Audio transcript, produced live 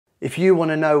If you want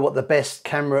to know what the best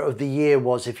camera of the year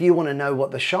was, if you want to know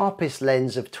what the sharpest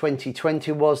lens of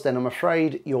 2020 was, then I'm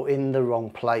afraid you're in the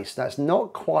wrong place. That's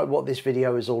not quite what this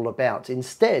video is all about.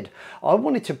 Instead, I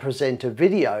wanted to present a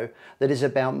video that is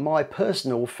about my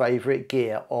personal favorite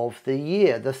gear of the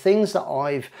year. The things that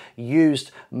I've used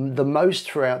the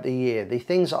most throughout the year, the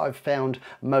things that I've found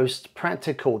most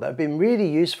practical, that have been really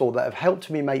useful, that have helped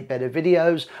me make better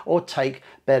videos or take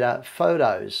better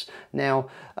photos. Now,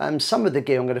 some of the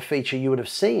gear I'm going to feature you would have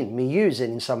seen me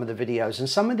using in some of the videos, and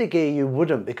some of the gear you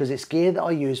wouldn't, because it's gear that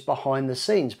I use behind the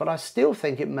scenes, but I still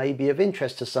think it may be of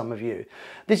interest to some of you.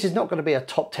 This is not going to be a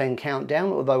top 10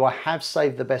 countdown, although I have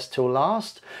saved the best till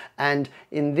last, and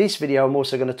in this video I'm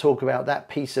also going to talk about that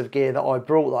piece of gear that I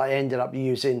brought that I ended up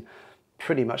using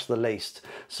pretty much the least.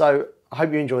 So I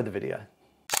hope you enjoyed the video.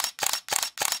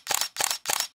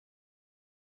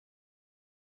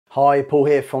 Hi, Paul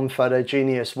here from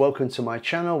Photogenius. Welcome to my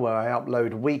channel where I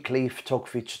upload weekly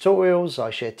photography tutorials. I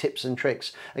share tips and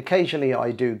tricks. Occasionally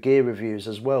I do gear reviews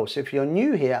as well. So if you're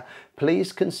new here,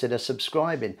 please consider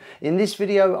subscribing. In this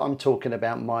video, I'm talking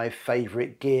about my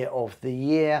favorite gear of the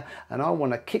year, and I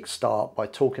want to kickstart by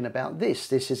talking about this.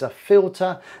 This is a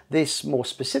filter. This more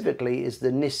specifically is the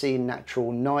Nissi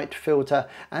Natural Night Filter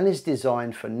and is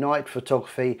designed for night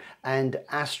photography and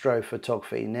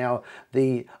astrophotography. Now,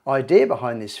 the idea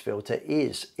behind this filter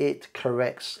is it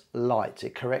corrects light,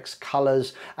 it corrects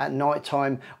colors at night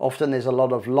time. Often there's a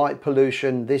lot of light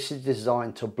pollution. This is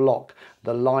designed to block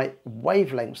the light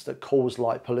wavelengths that cause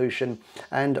light pollution,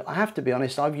 and I have to be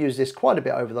honest, I've used this quite a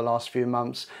bit over the last few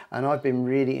months and I've been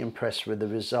really impressed with the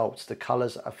results. The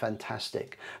colors are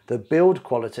fantastic. The build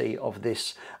quality of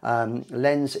this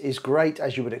lens is great,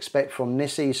 as you would expect from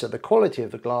Nissi, so the quality of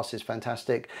the glass is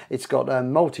fantastic. It's got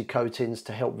multi coatings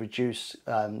to help reduce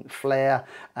flare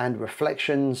and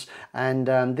reflections, and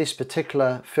this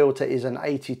particular filter is an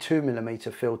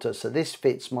 82mm filter, so this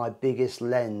fits my biggest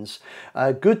lens.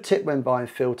 A good tip when buying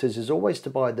filters is always to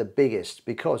buy the biggest,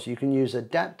 because you can use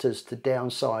adapters to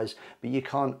downsize but you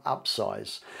can't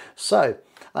upsize. So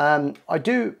I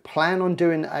do plan on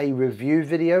doing a review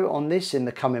video on this in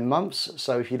the coming months,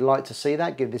 so if you'd like to see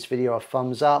that, give this video a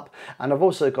thumbs up. And I've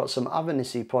also got some other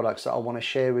Nissi products that I want to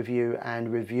share with you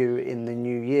and review in the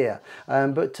new year.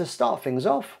 But to start things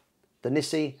off, the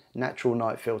Nissi Natural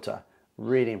Night Filter,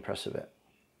 really impressed with it.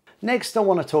 Next, I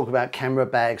want to talk about camera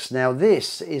bags. Now,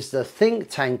 this is the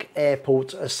Think Tank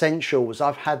Airport Essentials.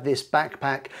 I've had this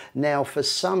backpack now for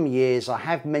some years. I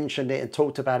have mentioned it and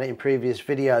talked about it in previous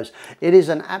videos. It is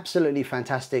an absolutely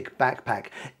fantastic backpack.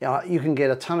 You can get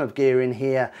a ton of gear in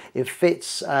here. It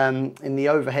fits in the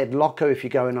overhead locker if you're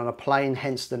going on a plane,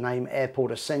 hence the name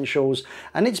Airport Essentials.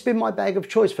 And it's been my bag of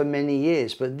choice for many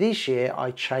years, but this year I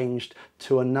changed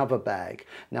to another bag.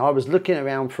 Now, I was looking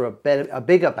around for a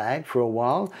bigger bag for a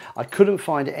while. I couldn't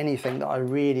find anything that I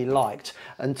really liked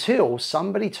until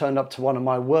somebody turned up to one of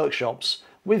my workshops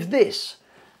with this.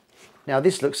 Now,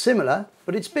 this looks similar,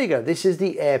 but it's bigger. This is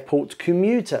the Airport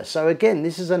Commuter. So again,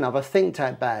 this is another Think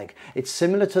Tank bag. It's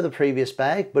similar to the previous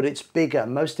bag, but it's bigger.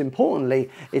 Most importantly,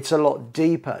 it's a lot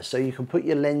deeper. So you can put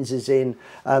your lenses in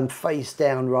face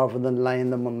down rather than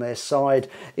laying them on their side.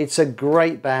 It's a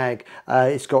great bag.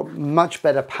 It's got much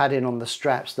better padding on the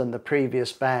straps than the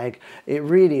previous bag. It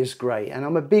really is great. And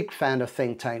I'm a big fan of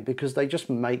Think Tank because they just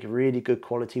make really good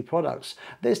quality products.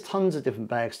 There's tons of different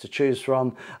bags to choose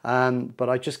from, but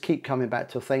I just keep coming back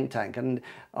to Think Tank. And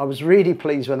I was really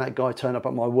pleased when that guy turned up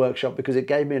at my workshop, because it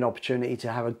gave me an opportunity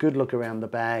to have a good look around the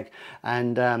bag.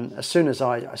 And as soon as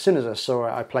I saw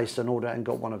it, I placed an order and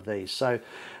got one of these. So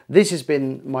this has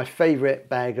been my favorite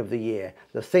bag of the year,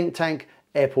 the Think Tank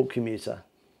Airport Commuter.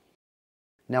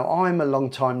 Now, I'm a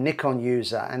long-time Nikon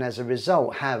user, and as a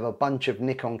result have a bunch of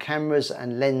Nikon cameras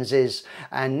and lenses,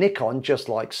 and Nikon, just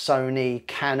like Sony,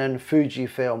 Canon,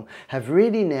 Fujifilm, have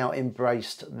really now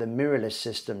embraced the mirrorless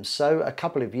system. So a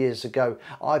couple of years ago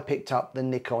I picked up the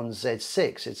Nikon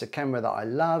Z6. It's a camera that I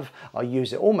love. I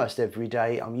use it almost every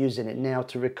day. I'm using it now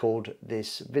to record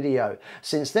this video.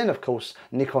 Since then, of course,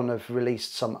 Nikon have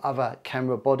released some other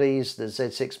camera bodies, the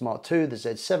Z6 Mark II, the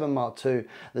Z7 Mark II,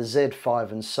 the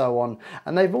Z5 and so on,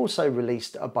 and they've also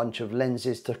released a bunch of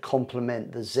lenses to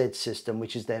complement the Z system,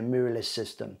 which is their mirrorless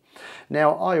system.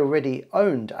 Now, I already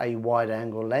owned a wide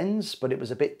angle lens, but it was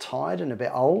a bit tired and a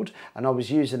bit old, and I was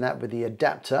using that with the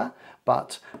adapter.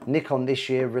 But Nikon this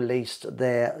year released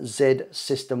their Z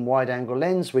system wide angle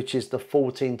lens, which is the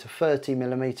 14 to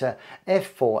 30mm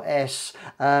f4s,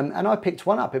 and I picked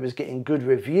one up. It was getting good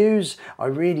reviews. I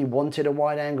really wanted a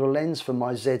wide angle lens for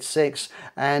my Z6,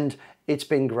 and It's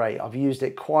been great. I've used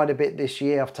it quite a bit this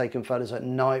year. I've taken photos at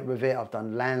night with it. I've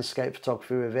done landscape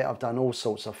photography with it. I've done all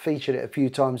sorts. I've featured it a few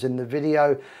times in the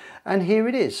video, and here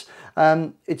it is.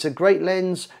 It's a great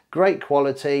lens, great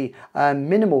quality,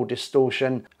 minimal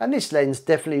distortion, and this lens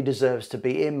definitely deserves to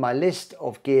be in my list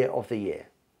of gear of the year.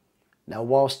 Now,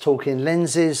 whilst talking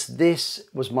lenses, this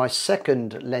was my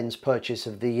second lens purchase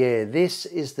of the year. This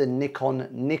is the Nikon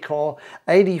Nikkor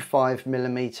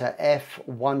 85mm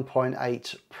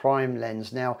f1.8 prime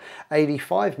lens. Now,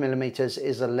 85mm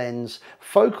is a lens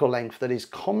focal length that is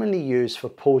commonly used for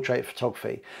portrait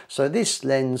photography. So this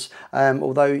lens,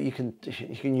 although you can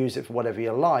use it for whatever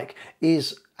you like,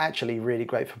 is actually really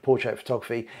great for portrait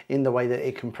photography in the way that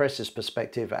it compresses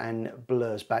perspective and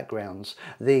blurs backgrounds.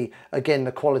 Again,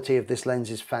 the quality of this lens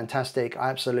is fantastic.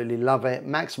 I absolutely love it.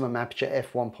 Maximum aperture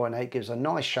f1.8 gives a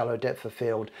nice shallow depth of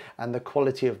field, and the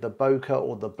quality of the bokeh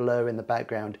or the blur in the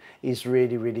background is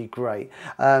really, really great.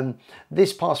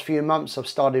 This past few months I've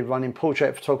started running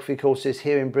portrait photography courses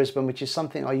here in Brisbane, which is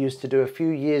something I used to do a few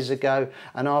years ago,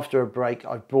 and after a break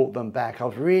I've brought them back.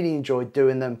 I've really enjoyed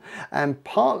doing them, and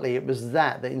partly it was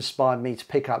that inspired me to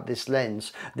pick up this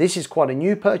lens. This is quite a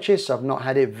new purchase. I've not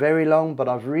had it very long, but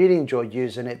I've really enjoyed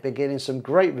using it, been getting some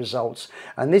great results,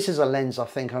 and this is a lens I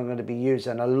think I'm going to be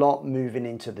using a lot moving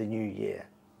into the new year.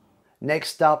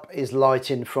 Next up is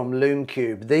lighting from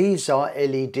LumeCube. These are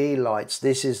LED lights.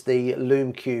 This is the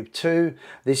LumeCube 2,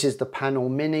 this is the Panel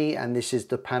Mini, and this is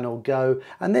the Panel Go,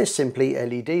 and they're simply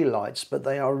LED lights, but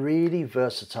they are really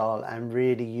versatile and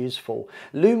really useful.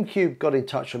 LumeCube got in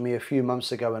touch with me a few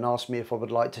months ago and asked me if I would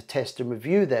like to test and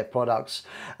review their products,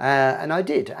 and I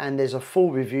did, and there's a full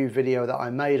review video that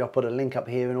I made. I'll put a link up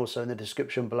here and also in the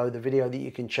description below the video that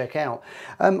you can check out.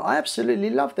 I absolutely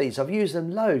love these. I've used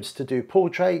them loads to do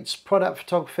portraits, product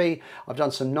photography. I've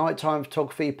done some nighttime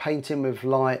photography, painting with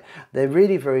light. They're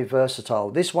really very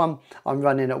versatile. This one I'm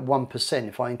running at 1%.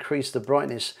 If I increase the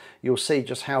brightness, you'll see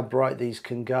just how bright these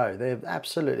can go. They're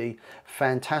absolutely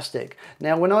fantastic.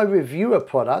 Now, when I review a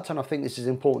product, and I think this is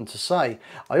important to say,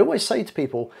 I always say to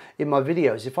people in my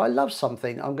videos, if I love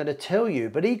something, I'm going to tell you,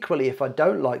 but equally, if I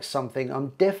don't like something, I'm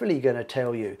definitely going to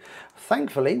tell you.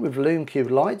 Thankfully, with LumeCube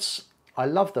lights, I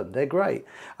love them, they're great.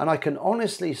 And I can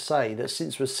honestly say that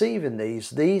since receiving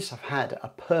these have had a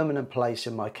permanent place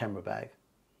in my camera bag.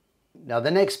 Now,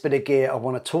 the next bit of gear I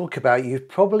want to talk about, you've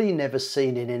probably never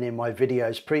seen in any of my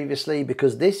videos previously,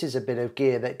 because this is a bit of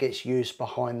gear that gets used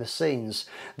behind the scenes.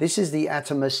 This is the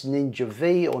Atomos Ninja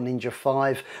V or Ninja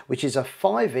 5, which is a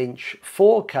 5-inch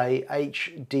 4K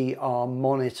HDR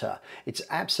monitor. It's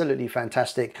absolutely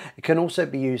fantastic. It can also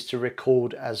be used to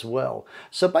record as well.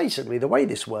 So basically the way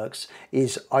this works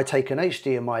is I take an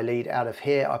HDMI lead out of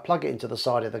here, I plug it into the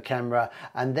side of the camera,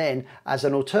 and then as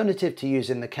an alternative to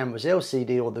using the camera's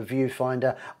LCD or the viewfinder,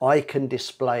 I can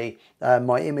display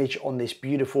my image on this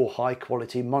beautiful high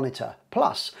quality monitor.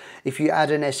 Plus, if you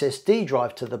add an SSD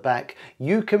drive to the back,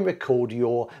 you can record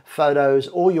your photos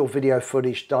or your video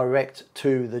footage direct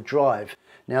to the drive.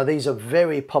 Now, these are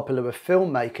very popular with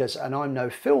filmmakers, and I'm no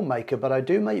filmmaker, but I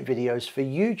do make videos for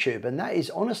YouTube, and that is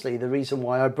honestly the reason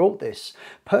why I brought this.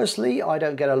 Personally, I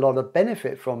don't get a lot of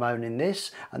benefit from owning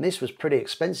this, and this was pretty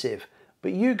expensive,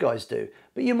 but you guys do,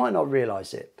 but you might not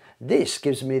realize it. This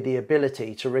gives me the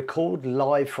ability to record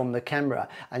live from the camera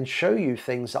and show you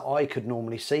things that I could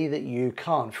normally see that you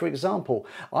can't. For example,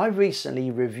 I recently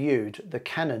reviewed the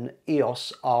Canon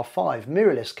EOS R5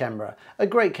 mirrorless camera, a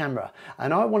great camera,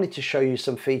 and I wanted to show you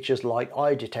some features like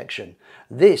eye detection.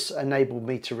 This enabled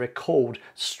me to record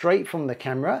straight from the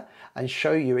camera and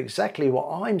show you exactly what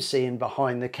I'm seeing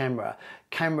behind the camera.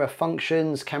 Camera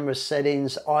functions, camera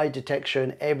settings, eye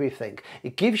detection, everything.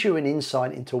 It gives you an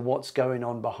insight into what's going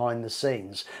on behind the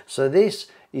scenes. So this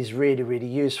is really, really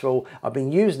useful. I've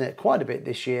been using it quite a bit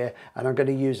this year, and I'm going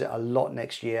to use it a lot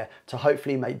next year to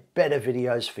hopefully make better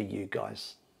videos for you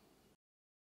guys.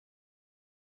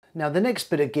 Now, the next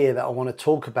bit of gear that I want to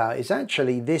talk about is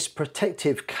actually this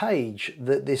protective cage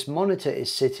that this monitor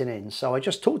is sitting in. So I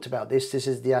just talked about this. This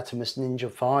is the Atomos Ninja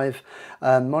 5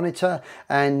 monitor,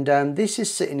 and this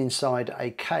is sitting inside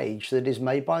a cage that is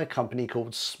made by a company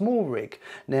called SmallRig.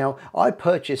 Now, I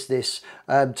purchased this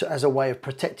as a way of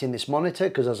protecting this monitor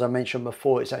because, as I mentioned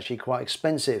before, it's actually quite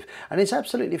expensive, and it's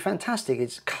absolutely fantastic.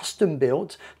 It's custom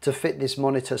built to fit this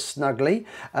monitor snugly,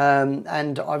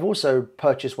 and I've also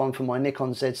purchased one for my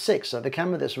Nikon Z7 6. So the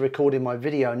camera that's recording my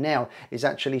video now is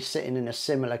actually sitting in a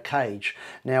similar cage.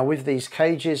 Now with these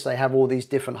cages, they have all these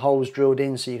different holes drilled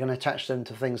in, so you can attach them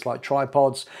to things like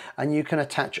tripods, and you can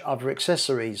attach other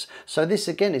accessories. So this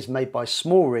again is made by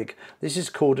SmallRig. This is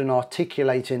called an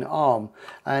articulating arm,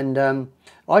 and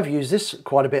I've used this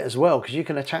quite a bit as well, because you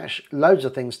can attach loads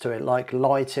of things to it, like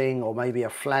lighting or maybe a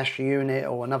flash unit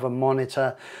or another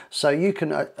monitor. So you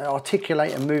can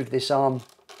articulate and move this arm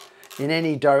in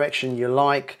any direction you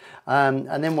like,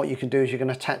 and then what you can do is you can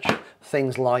attach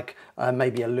things like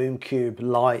maybe a Lume Cube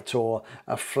light or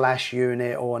a flash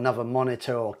unit or another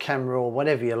monitor or camera or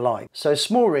whatever you like. So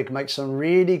SmallRig makes some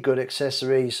really good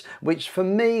accessories, which for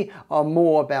me are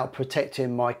more about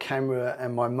protecting my camera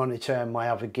and my monitor and my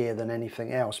other gear than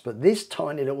anything else. But this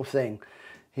tiny little thing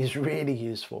is really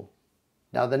useful.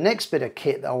 Now the next bit of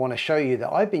kit that I want to show you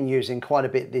that I've been using quite a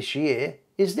bit this year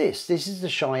is this. This is the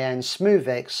Cheyenne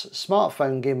SmoothX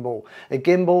smartphone gimbal. A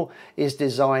gimbal is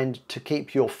designed to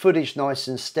keep your footage nice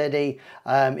and steady.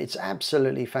 It's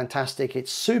absolutely fantastic.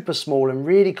 It's super small and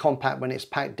really compact when it's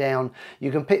packed down. You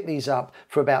can pick these up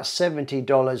for about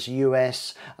 $70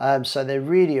 US, so they're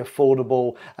really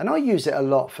affordable. And I use it a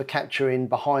lot for capturing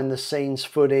behind the scenes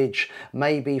footage,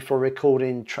 maybe for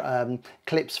recording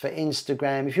clips for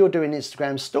Instagram. If you're doing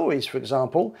Instagram stories, for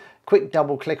example, quick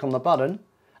double click on the button,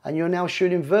 and you're now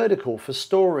shooting vertical for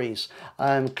stories.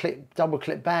 Double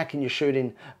click back and you're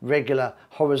shooting regular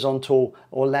horizontal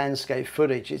or landscape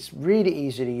footage. It's really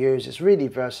easy to use, it's really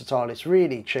versatile, it's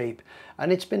really cheap,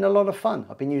 and it's been a lot of fun.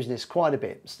 I've been using this quite a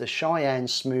bit. It's the Cheyenne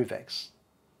SmoothX.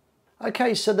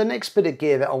 Okay, so the next bit of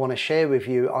gear that I want to share with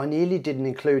you, I nearly didn't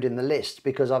include in the list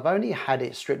because I've only had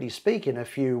it, strictly speaking, a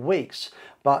few weeks,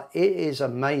 but it is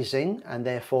amazing and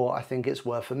therefore I think it's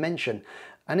worth a mention.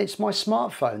 And it's my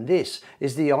smartphone. This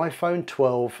is the iPhone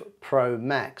 12 Pro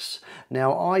Max.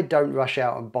 Now, I don't rush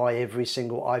out and buy every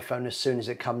single iPhone as soon as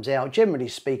it comes out. Generally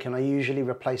speaking, I usually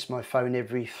replace my phone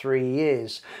every 3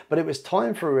 years. But it was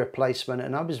time for a replacement,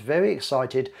 and I was very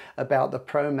excited about the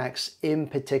Pro Max in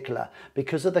particular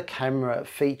because of the camera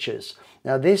features.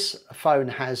 Now, this phone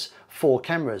has 4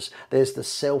 cameras. There's the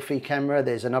selfie camera,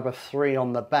 there's another 3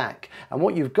 on the back. And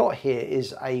what you've got here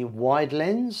is a wide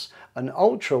lens, an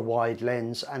ultra wide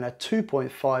lens, and a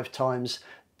 2.5 times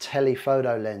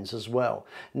telephoto lens as well.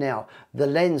 Now, the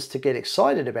lens to get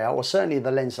excited about, or certainly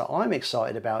the lens that I'm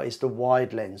excited about, is the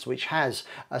wide lens, which has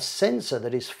a sensor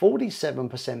that is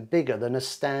 47% bigger than a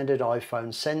standard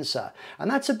iPhone sensor.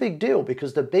 And that's a big deal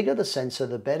because the bigger the sensor,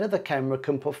 the better the camera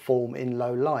can perform in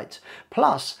low light.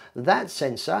 Plus, that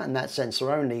sensor, and that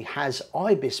sensor only, has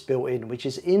IBIS built in, which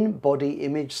is in-body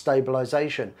image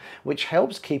stabilization, which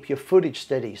helps keep your footage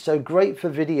steady. So great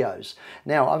for videos.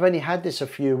 Now, I've only had this a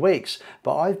few weeks,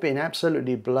 but I've been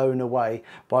absolutely blown away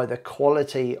by the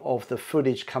quality of the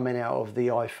footage coming out of the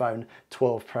iPhone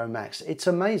 12 Pro Max. It's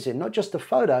amazing, not just the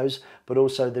photos, but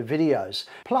also the videos.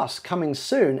 Plus, coming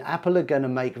soon, Apple are going to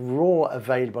make RAW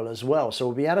available as well. So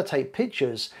we'll be able to take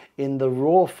pictures in the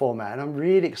RAW format, and I'm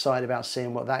really excited about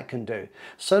seeing what that can do.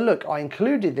 So look, I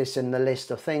included this in the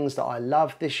list of things that I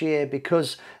love this year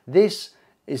because this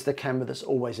is the camera that's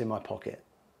always in my pocket.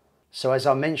 So as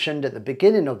I mentioned at the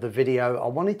beginning of the video, I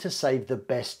wanted to save the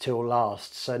best till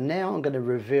last. So now I'm going to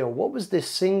reveal what was this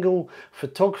single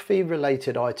photography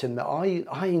related item that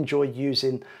I enjoyed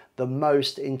using the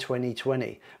most in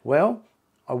 2020. Well,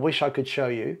 I wish I could show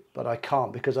you, but I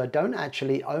can't because I don't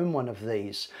actually own one of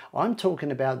these. I'm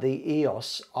talking about the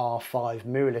EOS R5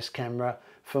 mirrorless camera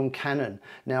from Canon.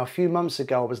 Now, a few months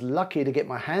ago, I was lucky to get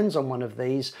my hands on one of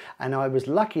these, and I was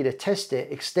lucky to test it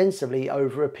extensively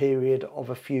over a period of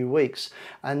a few weeks.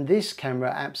 And this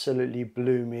camera absolutely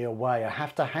blew me away. I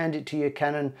have to hand it to you,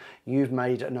 Canon. You've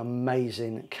made an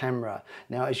amazing camera.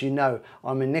 Now, as you know,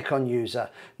 I'm a Nikon user.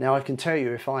 Now, I can tell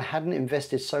you, if I hadn't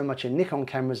invested so much in Nikon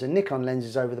cameras and Nikon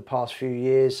lenses over the past few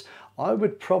years, I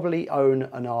would probably own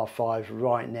an R5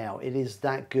 right now. It is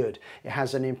that good. It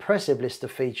has an impressive list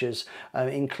of features,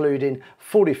 including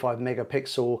 45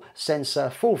 megapixel sensor,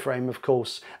 full frame of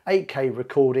course, 8K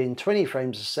recording, 20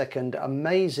 frames a second,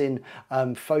 amazing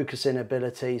focusing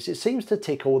abilities. It seems to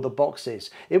tick all the boxes.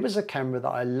 It was a camera that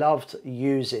I loved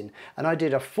using, and I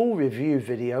did a full review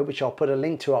video, which I'll put a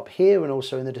link to up here and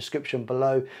also in the description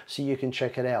below so you can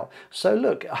check it out. So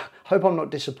look, I hope I'm not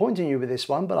disappointing you with this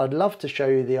one, but I'd love to show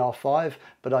you the R5,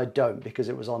 but I don't because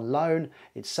it was on loan.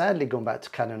 It's sadly gone back to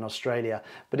Canon Australia,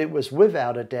 but it was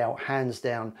without a doubt, hands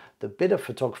down, the bit of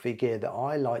photography gear that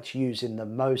I liked using the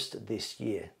most this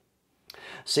year.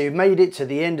 So you've made it to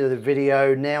the end of the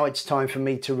video. Now it's time for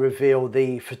me to reveal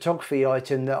the photography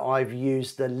item that I've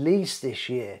used the least this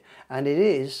year, and it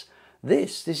is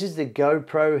This is the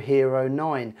GoPro Hero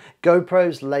 9,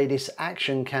 GoPro's latest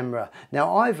action camera.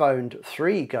 Now I've owned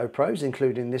 3 GoPros,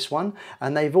 including this one,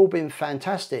 and they've all been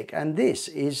fantastic, and this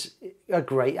is a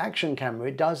great action camera.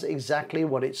 It does exactly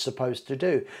what it's supposed to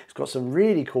do. It's got some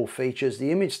really cool features.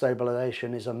 The image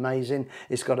stabilization is amazing.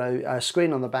 It's got a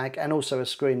screen on the back and also a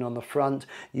screen on the front.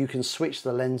 You can switch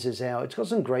the lenses out. It's got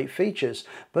some great features,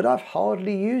 but I've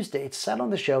hardly used it. It's sat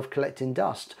on the shelf collecting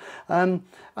dust.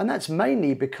 And that's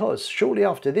mainly because shortly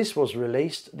after this was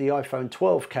released, the iPhone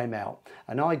 12 came out,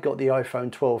 and I got the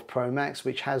iPhone 12 Pro Max,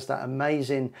 which has that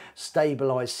amazing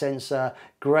stabilized sensor,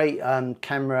 great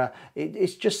camera.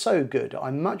 It's just so good.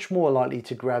 I'm much more likely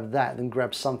to grab that than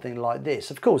grab something like this.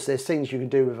 Of course, there's things you can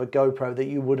do with a GoPro that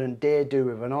you wouldn't dare do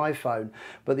with an iPhone,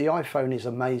 but the iPhone is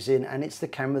amazing, and it's the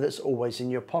camera that's always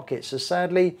in your pocket. So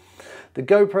sadly, the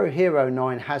GoPro Hero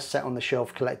 9 has sat on the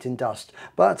shelf collecting dust,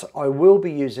 but I will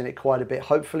be using it quite a bit,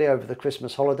 hopefully over the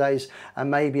Christmas holidays,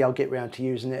 and maybe I'll get round to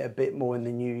using it a bit more in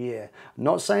the new year. I'm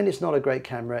not saying it's not a great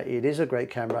camera, it is a great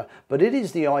camera, but it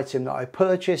is the item that I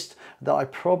purchased that I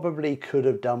probably could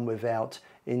have done without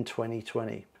in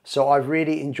 2020. So I've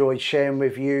really enjoyed sharing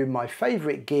with you my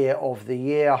favorite gear of the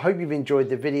year. I hope you've enjoyed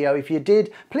the video. If you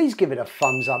did, please give it a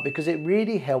thumbs up because it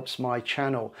really helps my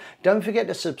channel. Don't forget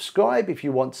to subscribe if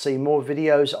you want to see more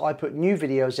videos. I put new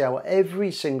videos out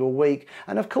every single week,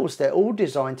 and of course they're all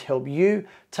designed to help you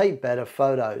take better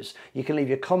photos. You can leave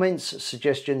your comments,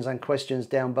 suggestions and questions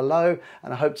down below,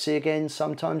 and I hope to see you again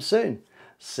sometime soon.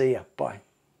 See ya. Bye.